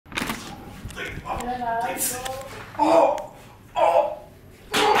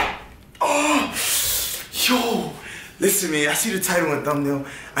Yo, listen, man. I see the title and thumbnail.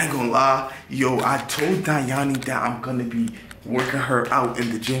 I ain't gonna lie. Yo, I told Dayani that I'm gonna be working her out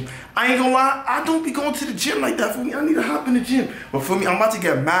in the gym. I ain't gonna lie. I don't be going to the gym like that. For me, I need to hop in the gym. But for me, I'm about to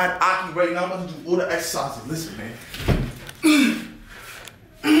get mad aki right now. I'm about to do all the exercises. Listen, man.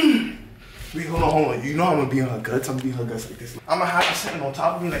 Wait, hold on. You know I'm gonna be on her guts. I'm gonna be on her guts like this. I'm gonna have her sitting on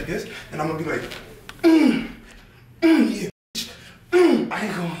top of me like this, and I'm gonna be like, yeah, I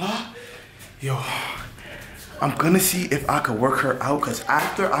ain't gonna lie. Yo, I'm gonna see if I can work her out, because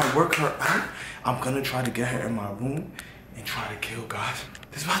after I work her out, I'm gonna try to get her in my room and try to kill, guys.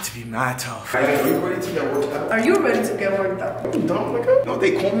 This is about to be mad tough. Are you ready to get worked out? Are you ready to get worked out? You dumb, nigga? No,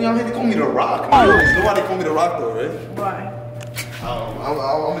 they call me out here, they call me The Rock. You know why they call me The Rock though, right? Why? I'm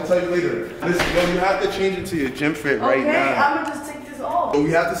gonna tell you later. Listen, yo, you have to change into your gym fit right now. Okay, I'm gonna just take this off. So we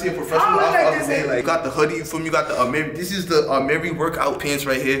have to see a professional outfit today. Like, you got the hoodie from you got the Amiri. This is the Amiri workout pants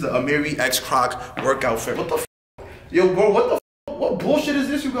right here. The Amiri X Croc workout fit. What the f? Yo, bro, what the f? What bullshit is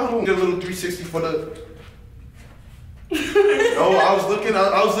this you got on? Get a little 360 for the. Yo, I was looking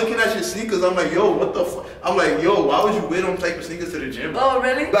at your sneakers. I'm like, yo, what the fuck? I'm like, yo, why would you wear them type of sneakers to the gym? Oh,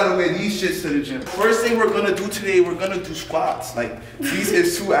 really? You gotta wear these shits to the gym. First thing we're gonna do today, we're gonna do squats. Like, these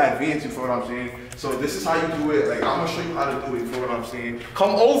is too advanced, you feel what I'm saying? So this is how you do it. Like, I'm gonna show you how to do it, you feel what I'm saying?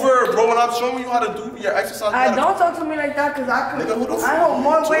 Come over, bro, when I'm showing you how to do your exercise. Don't talk to me like that, because I hold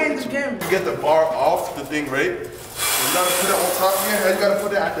more weight in the gym. You get the bar off the thing, right? You gotta put it on top of your head, you gotta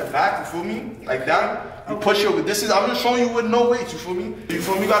put it at the back, you feel me? Like that. You push your, I'm just showing you with no weight, you feel me? You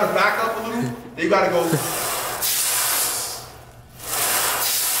feel me? You gotta back up a little, then you gotta go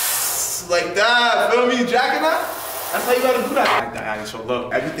like that, feel me? Jacking that? That's how you gotta do that. Like that, so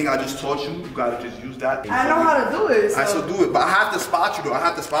look, everything I just taught you, you gotta just use that. I know how to do it. I still do it, but I have to spot you though, I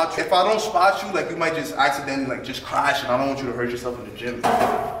have to spot you. If I don't spot you, like you might just accidentally like just crash, and I don't want you to hurt yourself in the gym.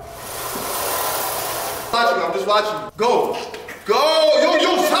 I'm just watching you. Go. Go.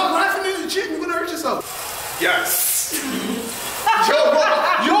 Yo, stop laughing in the gym. You're gonna hurt yourself. Yes. Yo, bro.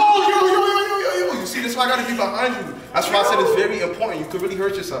 Yo. You see, this is why I gotta be behind you. That's why I said it's very important. You could really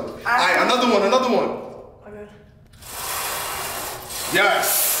hurt yourself. Alright, another one. Okay.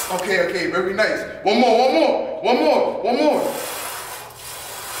 Yes. Okay, very nice. One more.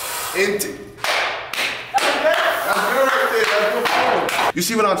 Empty. That's good right there. That's good form. You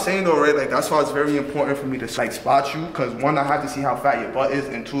see what I'm saying though, right? Like, that's why it's very important for me to like spot you, because one, I have to see how fat your butt is,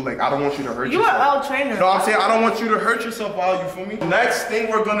 and two, like, I don't want you to hurt yourself. You are out trainer. No, I'm saying I don't want you to hurt yourself while you feel me. Next thing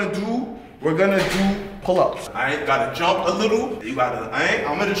we're gonna do pull-ups. I gotta jump a little. You gotta,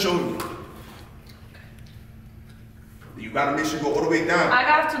 I'm gonna show you. You gotta make sure you go all the way down. I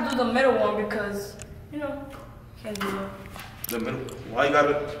got to do the middle one because, you know, can't do it. The middle? Why you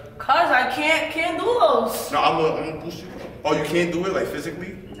gotta? Cause I can't do those. No, I'm gonna boost you. Oh, you can't do it like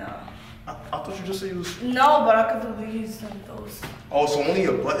physically? No. I thought you just said you was. No, but I could do these and those. Oh, so only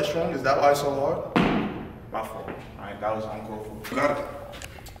your butt is strong? Is that why it's so hard? My fault. Alright, that was uncalled for. You got it.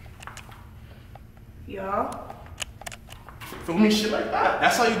 Yeah. Feel me? Shit like that.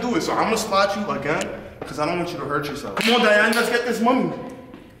 That's how you do it. So I'm gonna spot you again, because I don't want you to hurt yourself. Come on, Diane, let's get this money.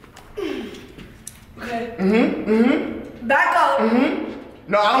 Okay. Back up.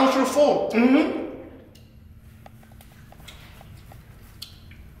 No, I don't want you to fall.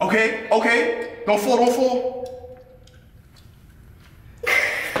 Okay. Don't fall.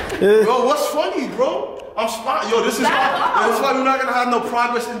 Bro, what's funny, bro? I'm spot. Yo, this is why we're not gonna have no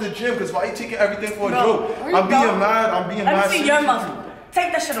progress in the gym, because why you taking everything for a joke? I'm being mad. Let me see your muscle.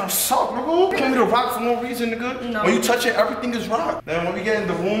 Take that shit off. Suck, nigga. Call me The Rock for no reason, nigga. No. When you touch it, everything is rock. Then when we get in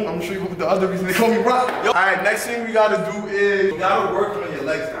the room, I'm gonna show you the other reason they call me Rock. Alright, next thing we gotta do is, we gotta work on your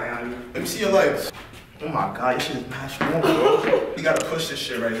legs, Diana. Let me see your legs. Oh my god, this shit is mad strong, bro. You gotta push this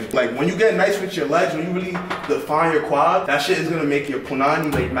shit right here. Like, when you get nice with your legs, when you really define your quad, that shit is gonna make your punani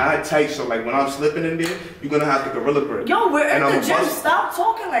like mad tight. So like, when I'm slipping in there, you're gonna have the gorilla grip. Yo, we're in the gym. Stop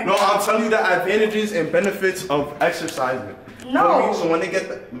talking like that. No, I'm telling you the advantages and benefits of exercising. No. So when they get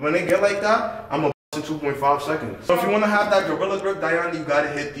like that, I'm gonna bust in 2.5 seconds. So if you wanna have that gorilla grip, Diana, you gotta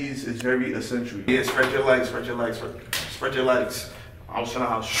hit these. It's very essential. Yeah, spread your legs. I was trying to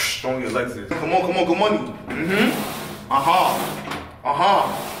how strong your legs is. Come on.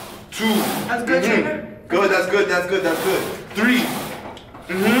 2. That's good, trainer. Good, that's good. 3.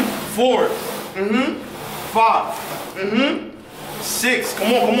 4. 5. 6.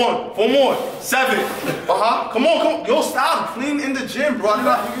 Come on. 4 more. 7. Come on. Yo, stop. Clean in the gym, bro. I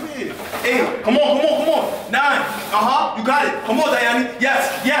got you here. 8. Come on. 9. You got it. Come on, Diana.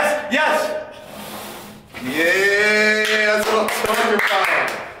 Yes. Yeah, that's what I'm talking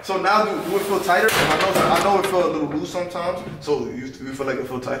about. So now do it feel tighter? I know it feel a little loose sometimes. So you feel like it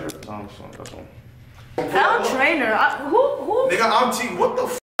feel tighter? That's all. I'm trainer. Who? Nigga, I'm team. What the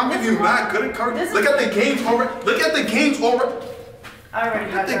f? I'm making you mad good at cardio. Look at the gains already. I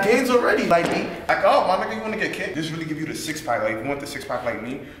already got the gains already. Like me. Like, oh, my nigga, you want to get kicked? This really give you the six pack. Like, if you want the six pack like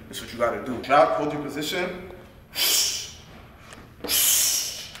me, this is what you got to do. Drop, hold your position.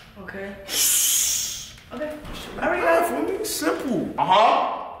 Okay. I already got it for me. Simple.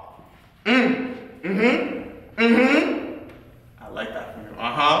 I like that from you.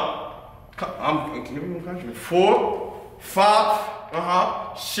 I'm giving you a country. 4,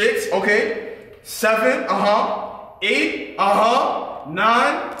 5, 6, okay. 7, 8,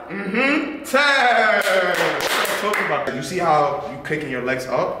 9, 10. Talking about that. You see how you kicking your legs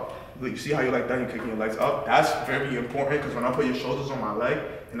up? You see how you like that? You kicking your legs up? That's very important because when I put your shoulders on my leg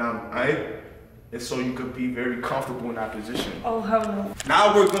and it's so you could be very comfortable in that position. Oh, hell no.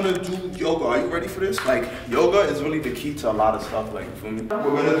 Now we're gonna do yoga. Are you ready for this? Like, yoga is really the key to a lot of stuff. Like, you feel me? We're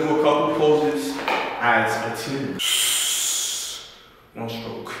gonna do a couple poses as a team. 1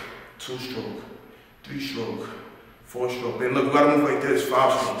 stroke, 2 stroke, 3 stroke, 4 stroke. Then look, we gotta move like this.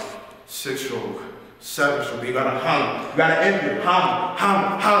 5 stroke, 6 stroke, 7 stroke. Then you gotta hum. You gotta end it. Hum.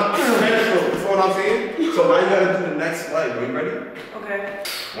 10 stroke. You know what I'm saying? So now you gotta do the next leg. Are you ready? Okay.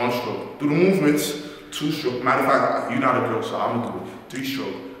 1 stroke. Do the movements. 2 stroke. Matter of fact, you're not a girl, so I'm gonna do it. 3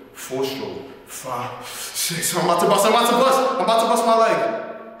 stroke. 4 stroke. 5, 6. I'm about to bust my leg.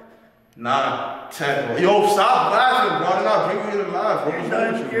 9, 10. Yo, stop laughing, bro. They're not bringing you to life, bro.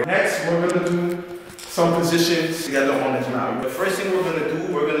 Next, we're gonna do some positions together on this now. The first thing we're gonna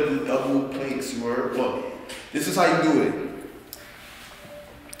do double planks. Look, this is how you do it.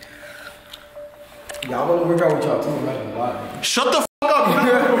 Yeah, I wanna work out with y'all too, man. Shut the f up, man. I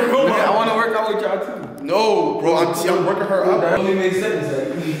wanna work out with y'all too. No, bro, I'm working her up. That only makes sense, like.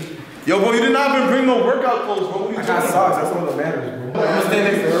 Yo, bro, you did not even bring no workout clothes, bro. What are you I got socks, that's all that matters, bro. I'm gonna stand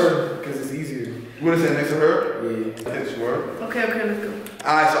next to her, because it's easier. You wanna stand next to her? Yeah. Next to her. Okay, let's go.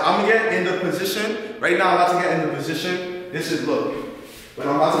 Alright, so I'm gonna get in the position. Right now, I'm about to get in the position. This is, look. When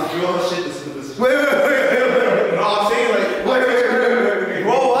I'm about to drill her shit, this is the position. Wait. No, I'm saying, like, wait.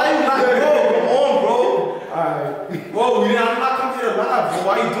 Bro, why you not, bro? Come on, bro. Alright. Bro, I'm not coming here live, bro.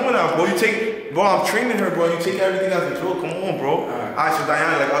 Why you doing that, bro? Bro, I'm training her, bro. You take everything as a drill. Come on, bro. Alright, so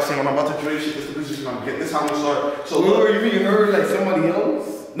Diana, like I was saying, when I'm about to drill shit, this is the position I'm getting. This is how I'm gonna start. So, look, you mean her like somebody else?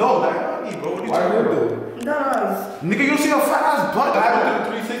 No, Diana, bro. What are you talking about? No. Nigga, you don't see her fat ass butt. I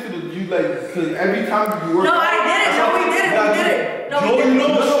haven't done 360. You like, cause every time you work. No, I did it. No, we did it. No, we did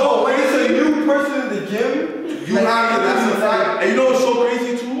it. When it's a new person in the gym, you have to, that's the fact. And you know what's so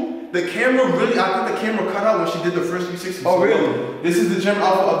crazy too? The camera really, I think the camera cut out when she did the first 360. Oh, really? This is the gym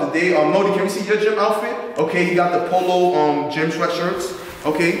outfit of the day. Nodi, can we see your gym outfit? Okay, you got the polo gym sweatshirts.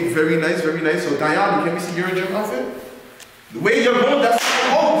 Okay, very nice, very nice. So Diana, can we see your gym outfit? The way you're going, that's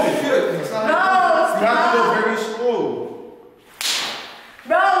oh shit. No, you have to go very slow.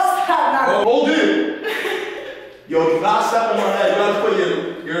 Bro, stop. Hold it. Yo, do not step on my head. You gotta put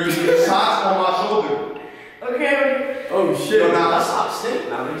your socks on my shoulder. Okay. Oh shit. Yo, now let's stop.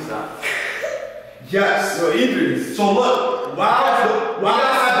 Now let me stop. Yes. Yo, Idris. So look, while I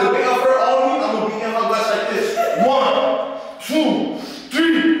have the weight of her on me, I'm gonna be in her legs like this. 1, 2,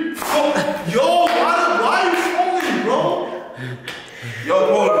 3, 4. Yo, why are you falling, bro? Yo,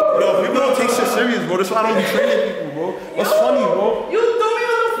 people don't take shit serious, bro. That's why I don't be training people, bro. What's funny, bro? You threw me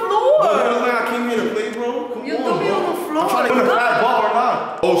on the floor. Bro, like I came here to play, bro. Come you on, threw me bro. on the floor. I'm trying to get a fat ball or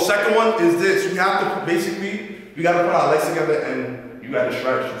not. Oh, second one is this. We have to basically, we gotta put our legs together and you gotta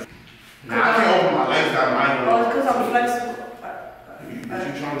stretch. Nah, I can't open my legs that mine. Oh, it's because I'm flexible. What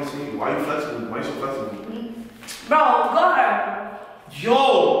you trying to see? Why are you flexible? Why are you so flexible? Bro, go ahead.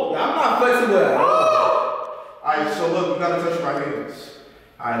 Yo! I'm not flexible at all. Alright, so look, we gotta touch my hands.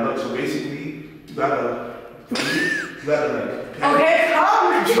 Alright, look, so basically, you gotta like. Okay,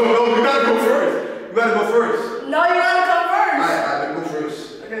 come. Yo, no, you gotta go first. You gotta go first. No, you gotta come first. Alright, let me go first.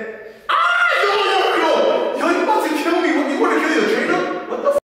 Okay. Yo, you about to kill me. You wanna kill your trainer? What the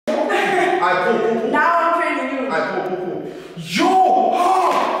f? Alright, pull. Now I'm training you. Alright, pull. Yo,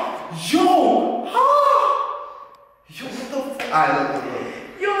 what the f? Alright, look.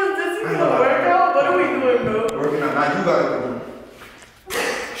 Yo, is this even a workout? What are we doing, bro? Working out. Now you gotta go.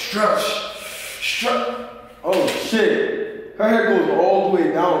 Stretch. Oh shit. Her hair goes all the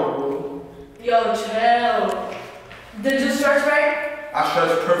way down, bro. Yo, chill. Did you stretch right? I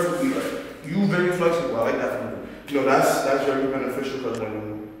stretch perfectly right. You very flexible. I like that from you. You know, that's very beneficial because when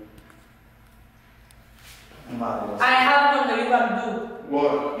I have one that you gotta do.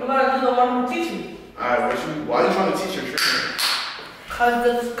 What? You gotta do the one who teach me. Alright, why are you trying to teach your trainer?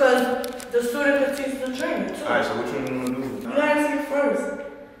 Cause the student could teach the trainer too. Alright, so which one you wanna do? You gotta see first.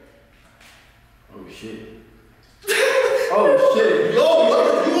 Oh shit. Oh shit. Yo,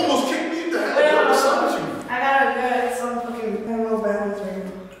 what? You almost kicked me in the head. Yo, what's up with you? I gotta get some fucking no balance right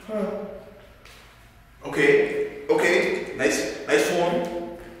now. Huh. Okay. Nice form.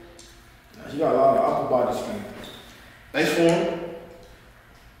 She got a lot of upper body strength. Nice form.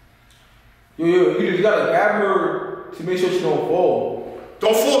 Yo, you gotta grab her to make sure she don't fall.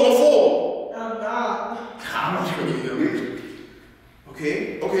 Don't fall. I'm not. I'm not gonna get you.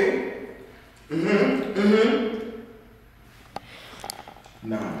 Okay.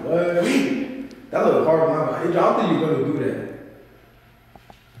 Nah, what? Wait. That look hard, man. I don't think you're gonna do that.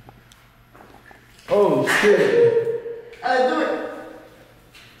 Oh shit. I do it.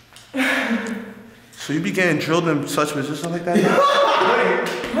 So you be getting drilled in such positions like that?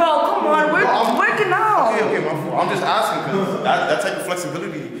 Bro, come on, we're working out. Okay, my fault. I'm just asking because that type of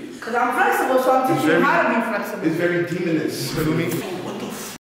flexibility. Cause I'm flexible, so I'm teaching you how to be flexible. It's very demonist. You feel me? What the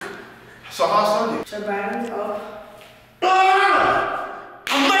f? So how's Sunday? So balance up.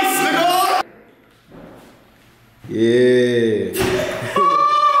 I'm nice, nigga! Yeah.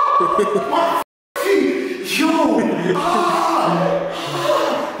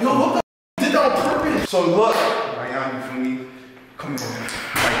 Yo, what the f did that on purpose? So look, Ryan, you feel me? Come on.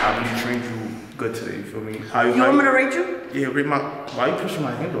 Like, I really trained you good today, you feel me? You want me to rate you? Yeah, rate my. Why are you pushing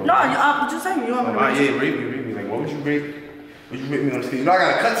my hand over? No, I'm just saying you want me to rate you. Yeah, rate me. Like, what would you rate? Would you rate me on stage? You know, I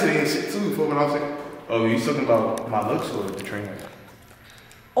got a cut today and shit too, you feel me? I was like, oh, you talking about my looks or the training?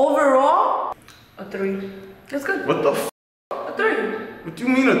 Overall, a 3. That's good. What the f? A 3. What do you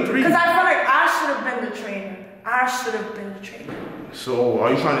mean a 3? Because I feel like I should have been the trainer. So,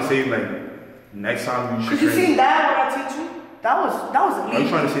 are you trying to say, like, next time you should Cause you train? seen that when I teach you? That was Are you elite.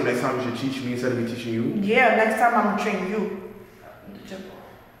 trying to say next time you should teach me instead of me teaching you? Yeah, next time I'm gonna train you. In the gym.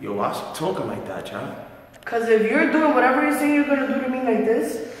 Yo, why you talking like that, child? Cause if you're doing whatever you're saying you're gonna do to me like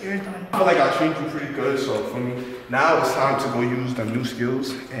this, you're done. I feel like I trained you pretty good, so for me, now it's time to go use the new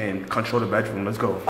skills and control the bedroom. Let's go.